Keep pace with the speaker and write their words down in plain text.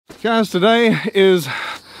Guys, today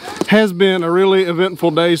has been a really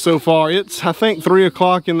eventful day so far. It's, I think, 3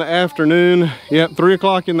 o'clock in the afternoon. Yep, 3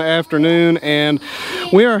 o'clock in the afternoon, and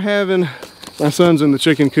we are having, my son's in the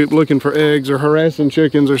chicken coop looking for eggs or harassing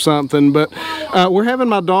chickens or something, but we're having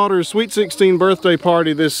my daughter's sweet 16 birthday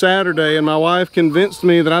party this Saturday, and my wife convinced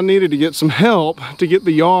me that I needed to get some help to get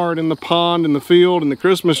the yard and the pond and the field and the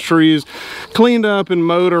Christmas trees cleaned up and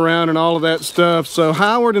mowed around and all of that stuff. So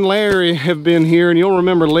Howard and Larry have been here, and you'll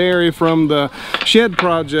remember Larry from the shed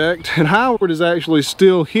project, and Howard is actually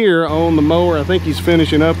still here on the mower. I think he's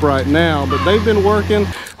finishing up right now, but they've been working.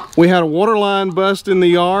 We had a water line bust in the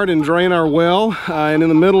yard and drain our well, and in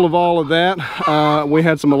the middle of all of that, we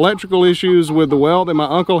had some electrical issues with the well that my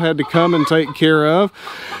uncle had to come and take care of.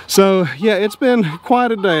 So yeah, it's been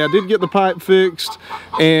quite a day. I did get the pipe fixed,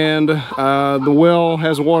 and the well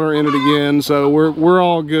has water in it again, so we're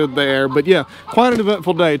all good there. But yeah, quite an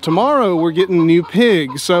eventful day. Tomorrow we're getting new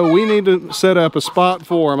pigs, so we need to set up a spot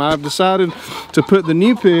for them. I've decided to put the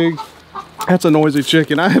new pigs, that's a noisy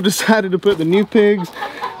chicken. I have decided to put the new pigs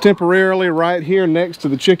temporarily right here next to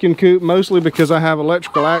the chicken coop, mostly because I have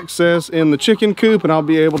electrical access in the chicken coop, and I'll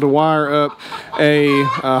be able to wire up a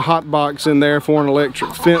hot box in there for an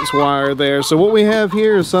electric fence wire there. So what we have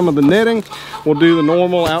here is some of the netting. We'll do the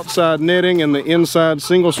normal outside netting and the inside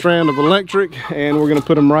single strand of electric, and we're going to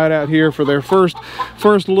put them right out here for their first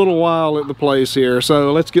little while at the place here.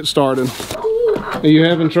 So let's get started. Are you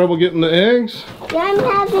having trouble getting the eggs? Yeah, I'm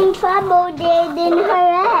having trouble getting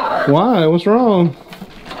her eggs. Why? What's wrong?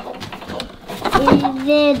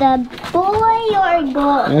 Is it a boy or a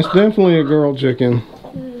girl? That's definitely a girl chicken.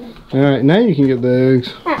 Alright, now you can get the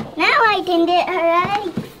eggs. Now I can get her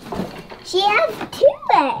eggs. She has 2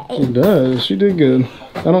 eggs. She does. She did good.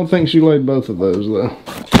 I don't think she laid both of those though.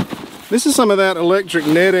 This is some of that electric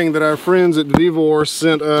netting that our friends at Vivor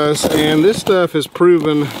sent us, and this stuff has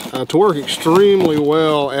proven to work extremely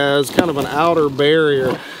well as kind of an outer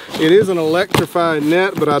barrier. It is an electrified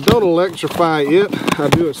net, but I don't electrify it. I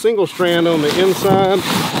do a single strand on the inside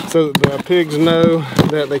so that the pigs know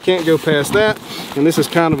that they can't go past that, and this is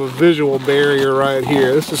kind of a visual barrier right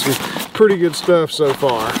here. This is some pretty good stuff so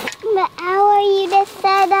far. But how are you to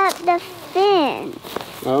set up the fence?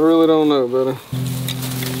 I really don't know, buddy.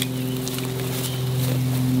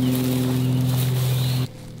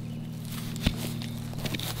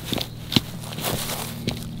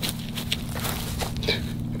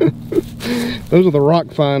 Those are the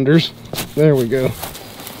rock finders. There we go.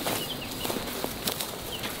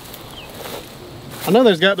 I know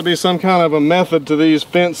there's got to be some kind of a method to these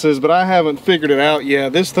fences, but I haven't figured it out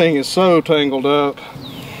yet. This thing is so tangled up,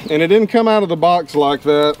 and it didn't come out of the box like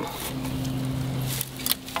that.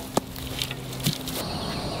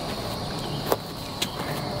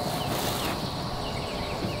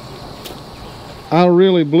 I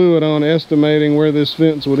really blew it on estimating where this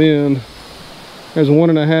fence would end. There's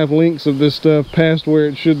 1.5 links of this stuff past where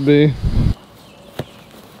it should be.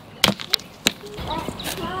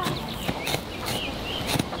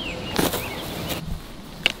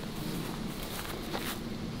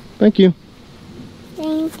 Thank you.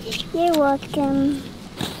 Thank you. You're welcome.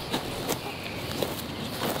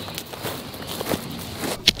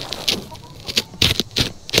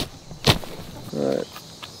 All right,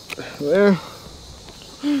 there.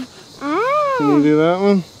 Can you do that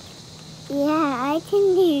one? Yeah, I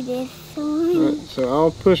can do this one. All right, so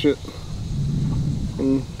I'll push it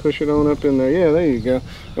and push it on up in there. Yeah, there you go.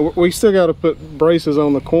 And we still got to put braces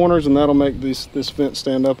on the corners, and that'll make this fence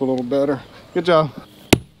stand up a little better. Good job.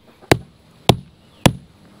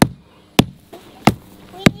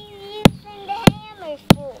 What are you using the hammer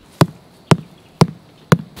for?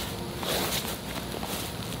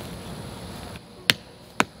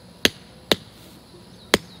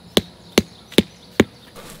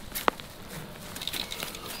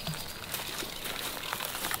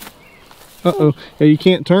 Uh-oh. Yeah, you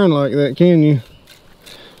can't turn like that, can you?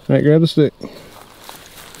 All right, grab the stick.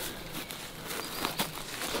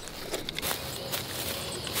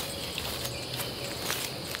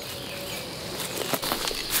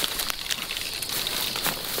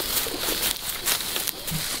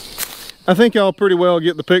 I think y'all pretty well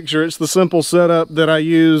get the picture. It's the simple setup that I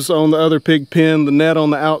use on the other pig pen, the net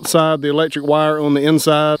on the outside, the electric wire on the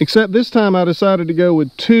inside. Except this time I decided to go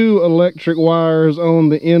with 2 electric wires on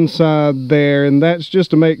the inside there, and that's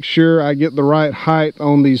just to make sure I get the right height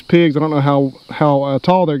on these pigs. I don't know how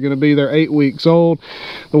tall they're going to be. They're 8 weeks old.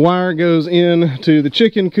 The wire goes into the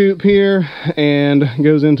chicken coop here and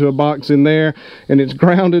goes into a box in there, and it's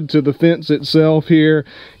grounded to the fence itself here.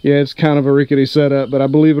 Yeah, it's kind of a rickety setup, but I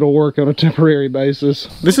believe it'll work on a temporary basis.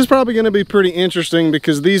 This is probably going to be pretty interesting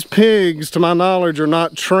because these pigs, to my knowledge, are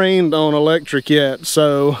not trained on electric yet.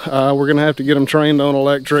 So we're going to have to get them trained on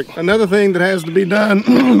electric. Another thing that has to be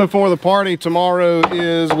done before the party tomorrow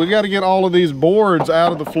is we've got to get all of these boards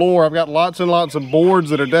out of the floor. I've got lots and lots of boards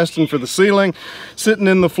that are destined for the ceiling, sitting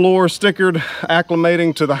in the floor, stickered,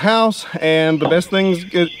 acclimating to the house. And the best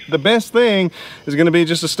thing is going to be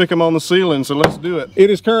just to stick them on the ceiling. So let's do it. It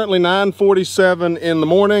is currently 9:47 in the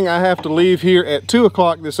morning. I have to leave here at 2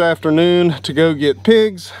 o'clock this afternoon to go get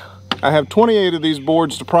pigs. I have 28 of these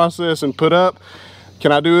boards to process and put up.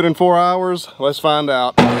 Can I do it in 4 hours? Let's find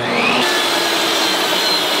out.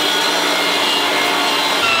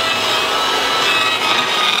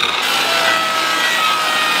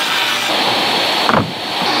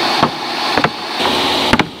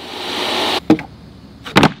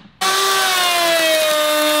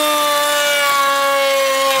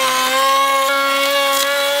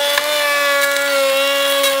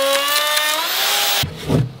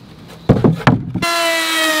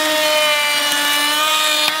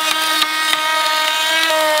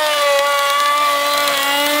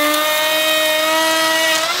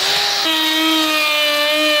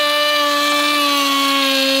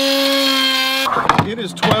 It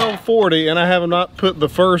is 12:40 and I have not put the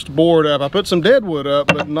first board up. I put some dead wood up,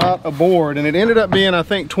 but not a board. And it ended up being, I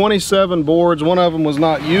think, 27 boards. One of them was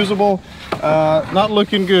not usable. Not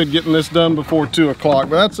looking good getting this done before 2 o'clock,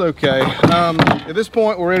 but that's okay. At this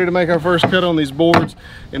point, we're ready to make our first cut on these boards,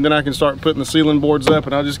 and then I can start putting the ceiling boards up,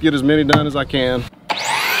 and I'll just get as many done as I can.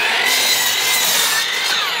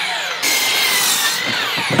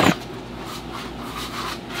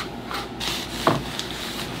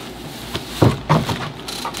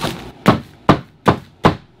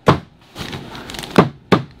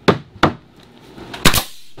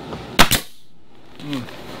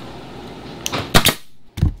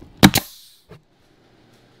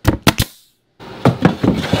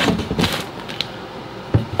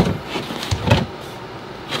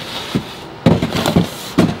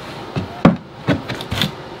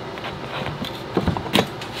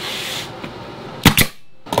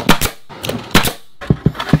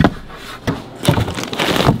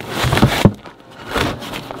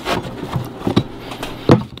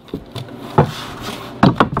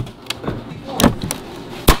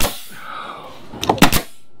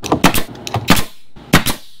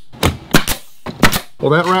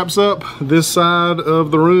 Well, that wraps up this side of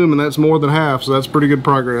the room, and that's more than half, so that's pretty good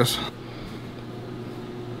progress.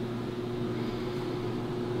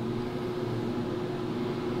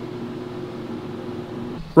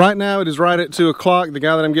 Right now it is right at 2 o'clock. The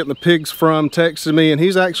guy that I'm getting the pigs from texted me, and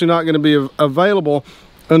he's actually not going to be available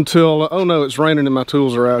until, oh no, it's raining and my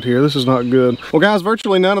tools are out here. This is not good. Well guys,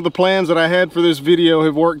 virtually none of the plans that I had for this video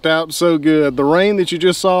have worked out so good. The rain that you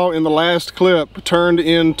just saw in the last clip turned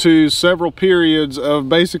into several periods of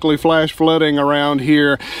basically flash flooding around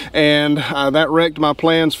here, and that wrecked my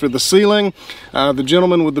plans for the ceiling. The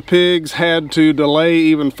gentleman with the pigs had to delay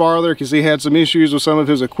even farther because he had some issues with some of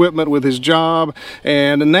his equipment with his job,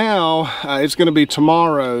 and now it's going to be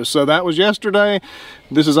tomorrow. So that was yesterday.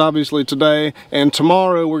 This is obviously today, and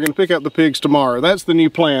tomorrow we're going to pick up the pigs tomorrow. That's the new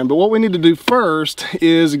plan. But what we need to do first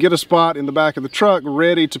is get a spot in the back of the truck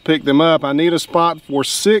ready to pick them up. I need a spot for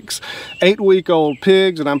 6 8-week-old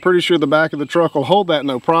pigs, and I'm pretty sure the back of the truck will hold that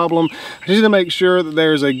no problem. I just need to make sure that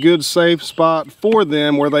there's a good safe spot for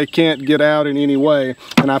them where they can't get out in any way.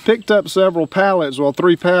 And I picked up several pallets, well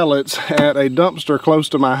 3 pallets, at a dumpster close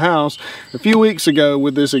to my house a few weeks ago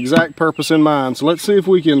with this exact purpose in mind. So let's see if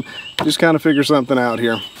we can just kind of figure something out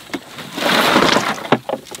here.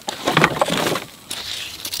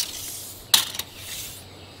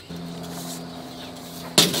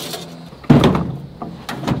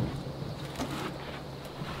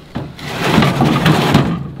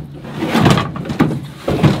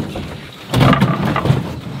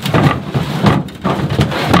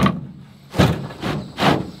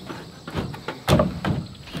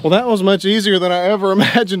 Well, that was much easier than I ever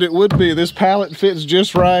imagined it would be. This pallet fits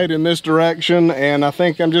just right in this direction, and I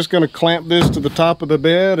think I'm just going to clamp this to the top of the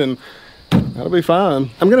bed and that'll be fine.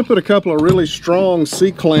 I'm going to put a couple of really strong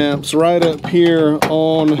C-clamps right up here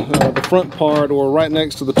on the front part, or right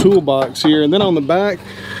next to the toolbox here, and then on the back,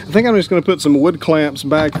 I think I'm just going to put some wood clamps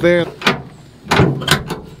back there.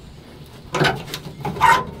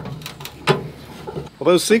 Well,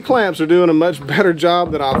 those C-clamps are doing a much better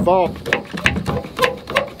job than I thought.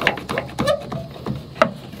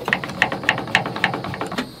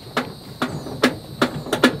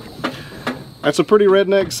 That's a pretty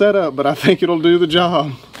redneck setup, but I think it'll do the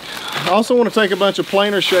job. I also want to take a bunch of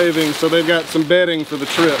planer shavings so they've got some bedding for the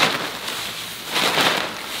trip.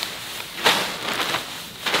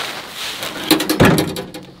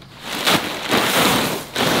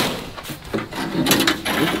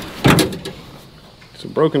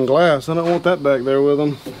 Broken glass. I don't want that back there with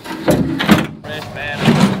them.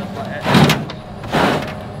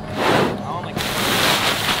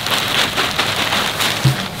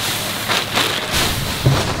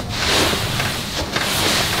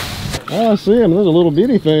 Oh, I see them. Those are little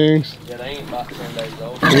bitty things. Yeah, they ain't about 10 days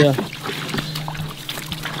old. Yeah.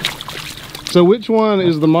 So which one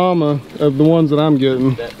is the mama of the ones that I'm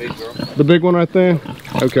getting? That big girl. The big one right there?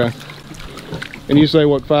 Okay. And you say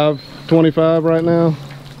what, $5.25 right now?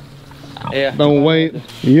 Yeah. Don't wait.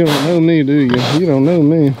 You don't know me, do you? You don't know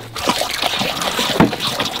me.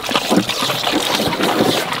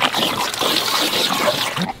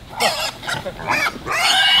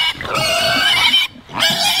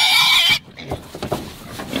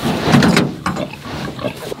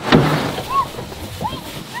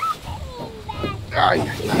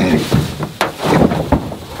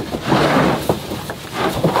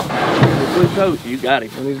 You got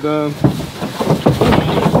him. And he's done.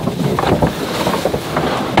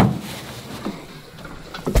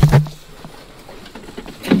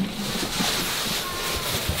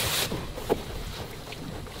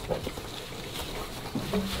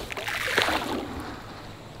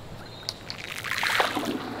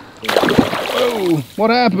 Whoa, what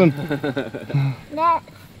happened? That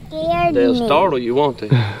scared They'll me. startle you, won't they?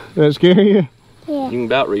 That scare you? Yeah. You can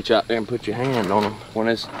about reach out there and put your hand on them. When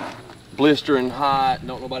it's blistering hot,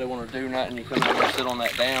 don't nobody want to do nothing, you come over and sit on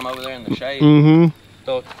that dam over there in the shade. Mm-hmm.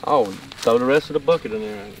 Throw the rest of the bucket in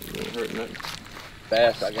there. It ain't hurt nothing.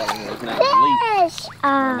 Fast, I got him. His name's Leaf.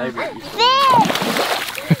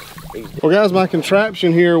 Fish! Well guys, my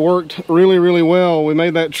contraption here worked really, really well. We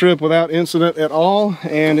made that trip without incident at all.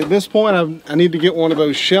 And at this point, I need to get one of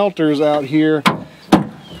those shelters out here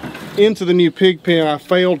into the new pig pen. I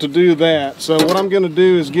failed to do that. So what I'm gonna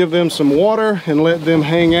do is give them some water and let them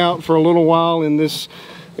hang out for a little while in this.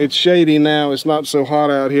 It's shady now, it's not so hot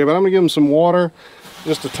out here, but I'm gonna give them some water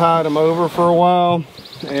just to tide them over for a while,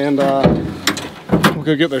 and we'll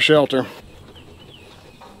go get their shelter.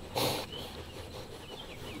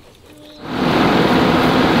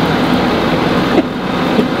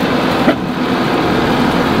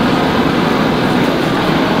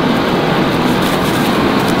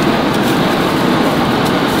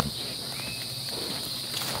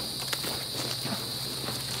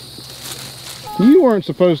 You weren't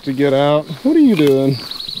supposed to get out. What are you doing?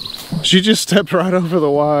 She just stepped right over the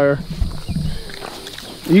wire.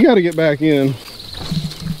 You got to get back in.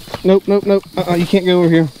 Nope, nope, nope. You can't go over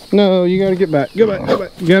here. No, you got to get back. Go back, go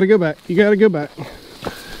back. You got to go back. You got to go back.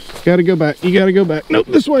 Got to go back. You got to go back. Nope,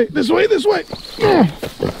 this way, this way, this way.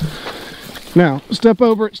 Now, step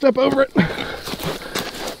over it, step over it.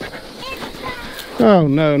 Oh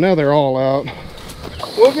no, now they're all out.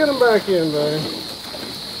 We'll get them back in, babe.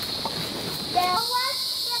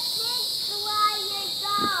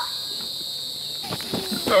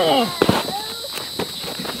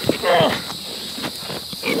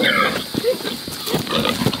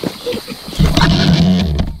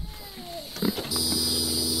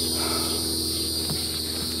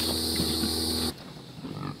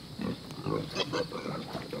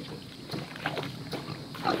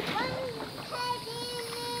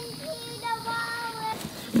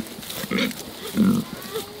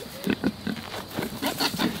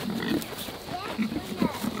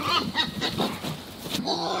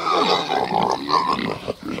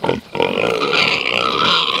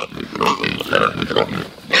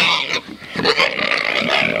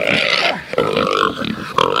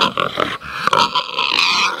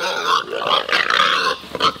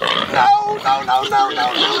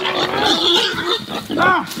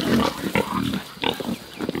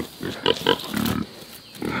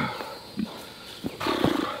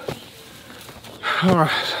 All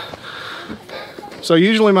right. So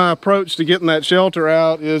usually my approach to getting that shelter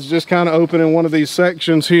out is just kind of opening one of these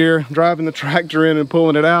sections here, driving the tractor in and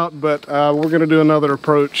pulling it out, but we're going to do another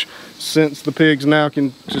approach since the pigs now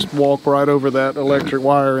can just walk right over that electric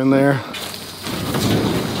wire in there.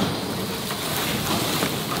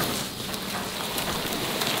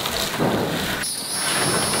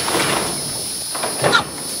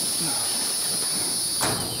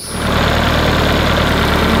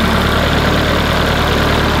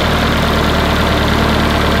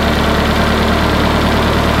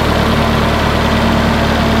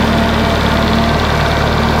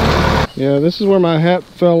 Yeah, this is where my hat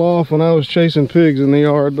fell off when I was chasing pigs in the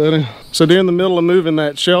yard, buddy. So during the middle of moving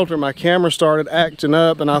that shelter, my camera started acting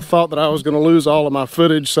up and I thought that I was gonna lose all of my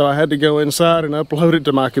footage, so I had to go inside and upload it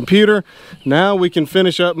to my computer. Now we can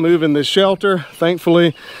finish up moving this shelter.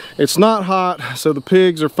 Thankfully, it's not hot, so the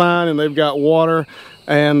pigs are fine and they've got water.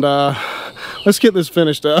 And let's get this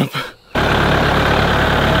finished up.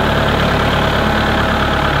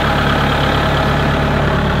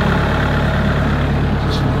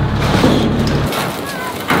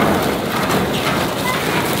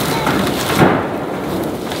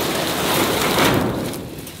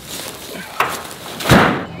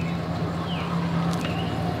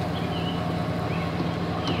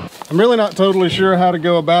 I'm really not totally sure how to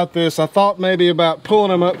go about this. I thought maybe about pulling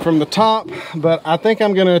them up from the top, but I think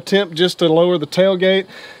I'm gonna attempt just to lower the tailgate,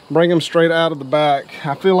 bring them straight out of the back.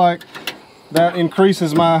 I feel like that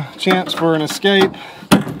increases my chance for an escape.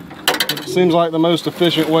 It seems like the most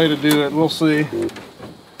efficient way to do it. We'll see.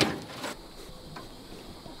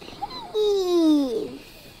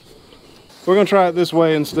 We're gonna try it this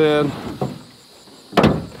way instead.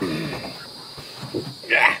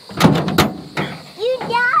 You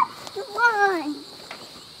got one.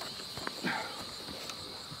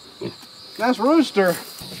 That's Rooster.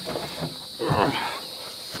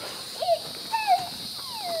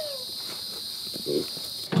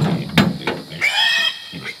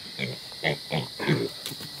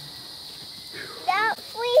 That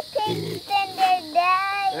 3 pigs in their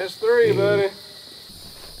dad. That's 3, buddy.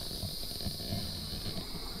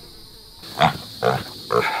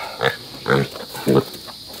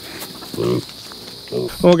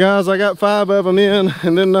 Well guys, I got 5 of them in,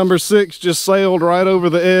 and then number 6 just sailed right over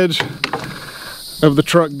the edge of the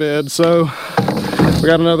truck bed. So we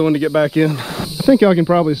got another one to get back in. I think y'all can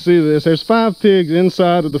probably see this. There's 5 pigs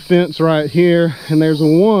inside of the fence right here, and there's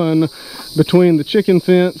 1 between the chicken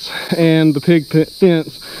fence and the pig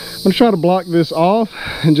fence. I'm gonna try to block this off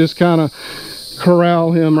and just kind of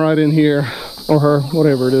corral him right in here, or her,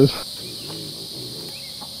 whatever it is.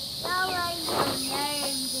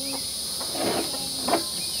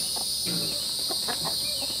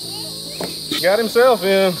 Got himself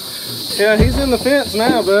in. Yeah, he's in the fence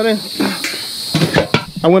now, buddy.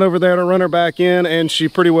 I went over there to run her back in, and she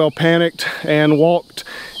pretty well panicked and walked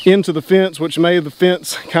into the fence, which made the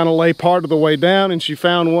fence kind of lay part of the way down, and she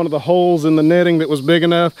found one of the holes in the netting that was big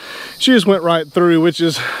enough. She just went right through, which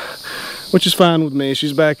is fine with me.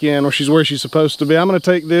 She's back in, or she's where she's supposed to be. I'm gonna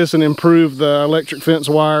take this and improve the electric fence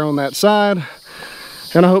wire on that side,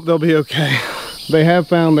 and I hope they'll be okay. They have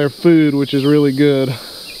found their food, which is really good.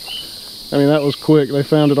 I mean, that was quick. They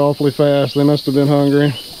found it awfully fast. They must have been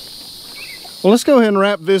hungry. Well, let's go ahead and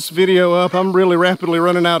wrap this video up. I'm really rapidly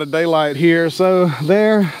running out of daylight here. So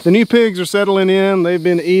there, the new pigs are settling in. They've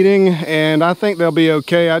been eating, and I think they'll be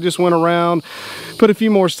okay. I just went around, put a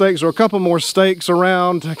few more stakes, or a couple more stakes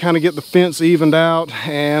around to kind of get the fence evened out.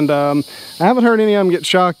 And I haven't heard any of them get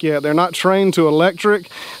shocked yet. They're not trained to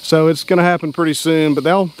electric, so it's gonna happen pretty soon, but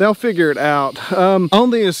they'll figure it out.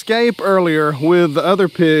 On the escape earlier with the other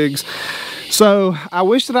pigs, so I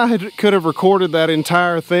wish that I could have recorded that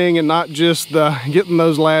entire thing and not just getting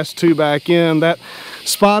those last 2 back in. That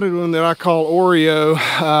spotted one that I call Oreo,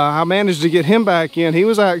 I managed to get him back in. He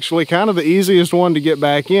was actually kind of the easiest one to get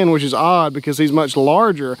back in, which is odd because he's much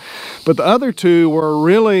larger. But the other 2 were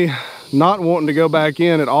really not wanting to go back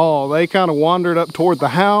in at all. They kind of wandered up toward the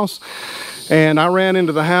house, and I ran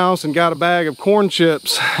into the house and got a bag of corn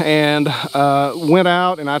chips and went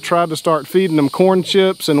out, and I tried to start feeding them corn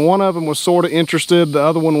chips, and one of them was sort of interested. The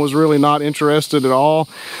other one was really not interested at all.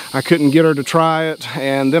 I couldn't get her to try it,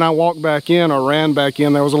 and then I walked back in, or ran back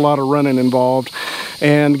in. There was a lot of running involved,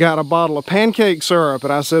 and got a bottle of pancake syrup,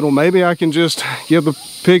 and I said, well, maybe I can just give the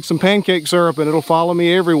pig some pancake syrup and it'll follow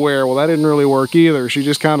me everywhere. Well, that didn't really work either. She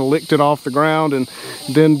just kind of licked it off the ground, and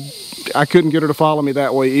then I couldn't get her to follow me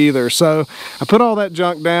that way either. So I put all that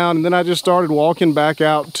junk down, and then I just started walking back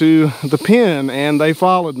out to the pen, and they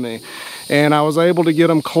followed me. And I was able to get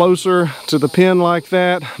them closer to the pen like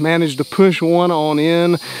that, managed to push one on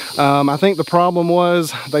in. I think the problem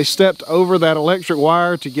was they stepped over that electric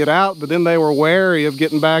wire to get out, but then they were wary of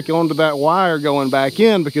getting back onto that wire going back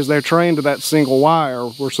in because they're trained to that single wire.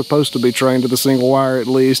 We're supposed to be trained to the single wire at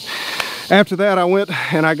least. After that, I went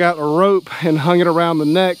and I got a rope and hung it around the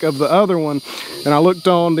neck of the other one. And I looked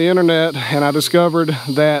on the internet and I discovered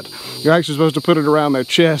that you're actually supposed to put it around their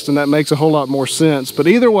chest, and that makes a whole lot more sense. But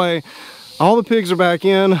either way, all the pigs are back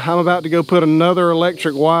in. I'm about to go put another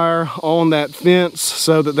electric wire on that fence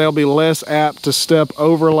so that they'll be less apt to step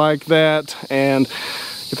over like that. And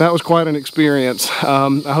that was quite an experience. I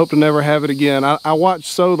hope to never have it again. I watched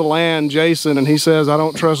Sow the Land, Jason, and he says, I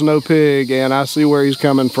don't trust no pig, and I see where he's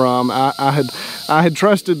coming from. I had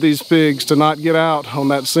trusted these pigs to not get out on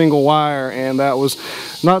that single wire, and that was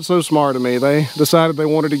not so smart of me. They decided they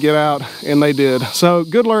wanted to get out, and they did. So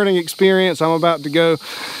good learning experience. I'm about to go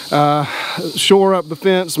shore up the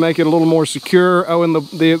fence, make it a little more secure. Oh, and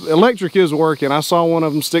the electric is working. I saw one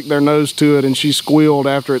of them stick their nose to it, and she squealed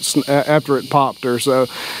after it popped her. So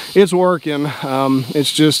it's working.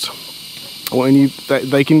 It's just when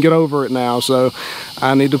they can get over it now, so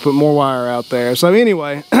I need to put more wire out there. So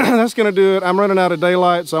anyway, that's gonna do it. I'm running out of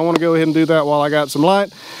daylight, so I want to go ahead and do that while I got some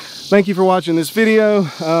light. thank you for watching this video.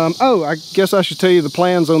 Oh, I guess I should tell you the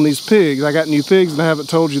plans on these pigs. I got new pigs and I haven't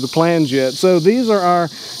told you the plans yet. So these are our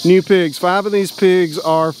new pigs. 5 of these pigs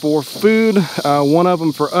are for food, 1 of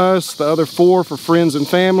them for us, the other 4 for friends and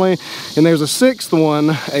family, and there's a 6th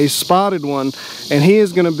one, a spotted one, and he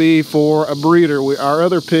is going to be for a breeder. Our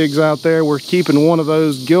other pigs out there, we're keeping 1 of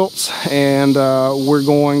those gilts, and we're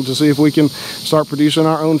going to see if we can start producing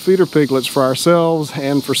our own feeder piglets for ourselves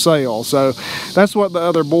and for sale. So that's what the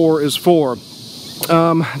other boar is for.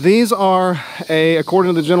 These are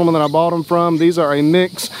according to the gentleman that I bought them from, these are a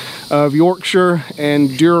mix of Yorkshire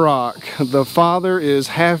and Duroc. The father is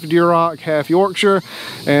half Duroc, half Yorkshire,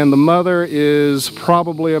 and the mother is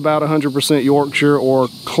probably about 100% Yorkshire or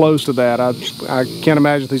close to that. I can't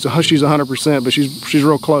imagine she's 100%, but she's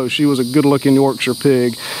real close. She was a good-looking Yorkshire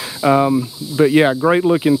pig. But yeah,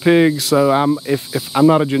 great-looking pigs. So if I'm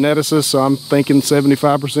not a geneticist, so I'm thinking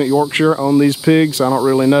 75% Yorkshire on these pigs. I don't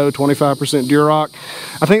really know. 25% Duroc.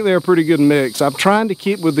 I think they're a pretty good mix. I'm trying to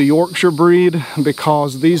keep with the Yorkshire breed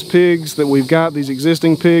because these pigs that we've got, these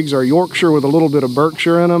existing pigs, are Yorkshire with a little bit of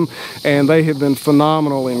Berkshire in them, and they have been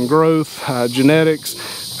phenomenal in growth,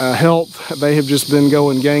 genetics, health. They have just been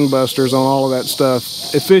going gangbusters on all of that stuff.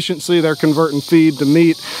 Efficiency, they're converting feed to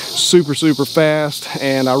meat super fast,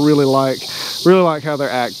 and I really like how they're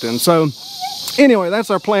acting. So anyway, that's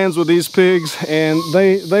our plans with these pigs, and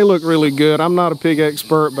they look really good. I'm not a pig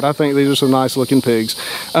expert, but I think these are some nice looking pigs.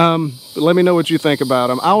 But let me know what you think about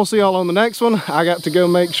them. I will see y'all on the next one. I got to go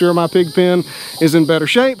make sure my pig pen is in better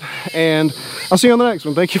shape, and I'll see you on the next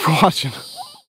one. Thank you for watching.